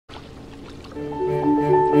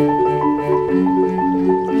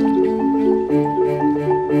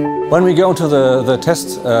When we go into the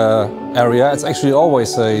test area, it's actually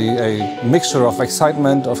always a mixture of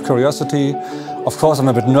excitement, of curiosity. Of course, I'm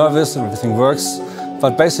a bit nervous and everything works,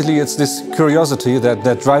 but basically it's this curiosity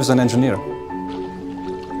that drives an engineer.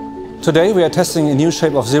 Today we are testing a new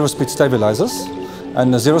shape of zero-speed stabilizers.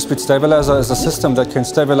 And a zero-speed stabilizer is a system that can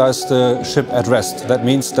stabilize the ship at rest. That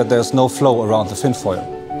means that there's no flow around the fin foil.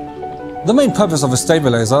 The main purpose of a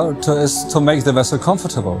stabilizer is to make the vessel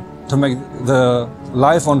comfortable, to make the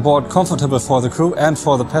life on board comfortable for the crew and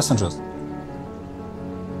for the passengers.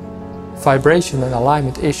 Vibration and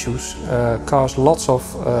alignment issues cause lots of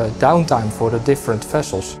downtime for the different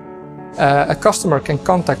vessels. A customer can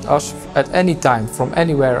contact us at any time from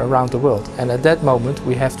anywhere around the world, and at that moment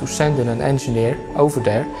we have to send in an engineer over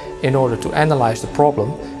there in order to analyze the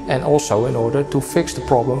problem and also in order to fix the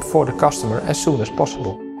problem for the customer as soon as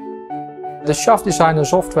possible. The ShaftDesigner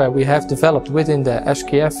software we have developed within the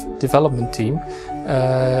SKF development team,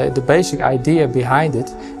 the basic idea behind it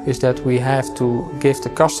is that we have to give the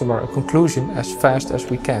customer a conclusion as fast as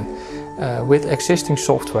we can. With existing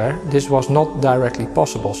software, this was not directly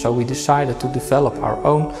possible, so we decided to develop our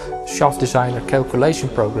own ShaftDesigner calculation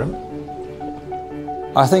program.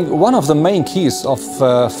 I think one of the main keys of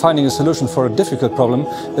finding a solution for a difficult problem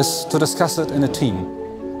is to discuss it in a team.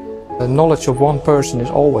 The knowledge of one person is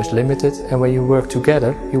always limited, and when you work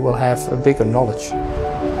together, you will have a bigger knowledge.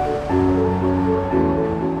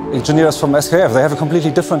 Engineers from SKF, they have a completely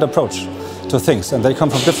different approach to things, and they come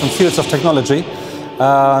from different fields of technology.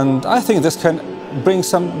 And I think this can bring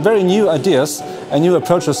some very new ideas and new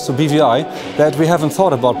approaches to BVI that we haven't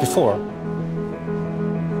thought about before.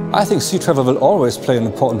 I think sea travel will always play an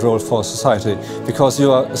important role for society, because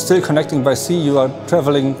you are still connecting by sea, you are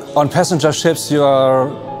traveling on passenger ships, you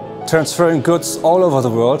are transferring goods all over the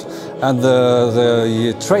world, and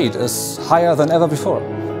the trade is higher than ever before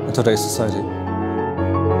in today's society.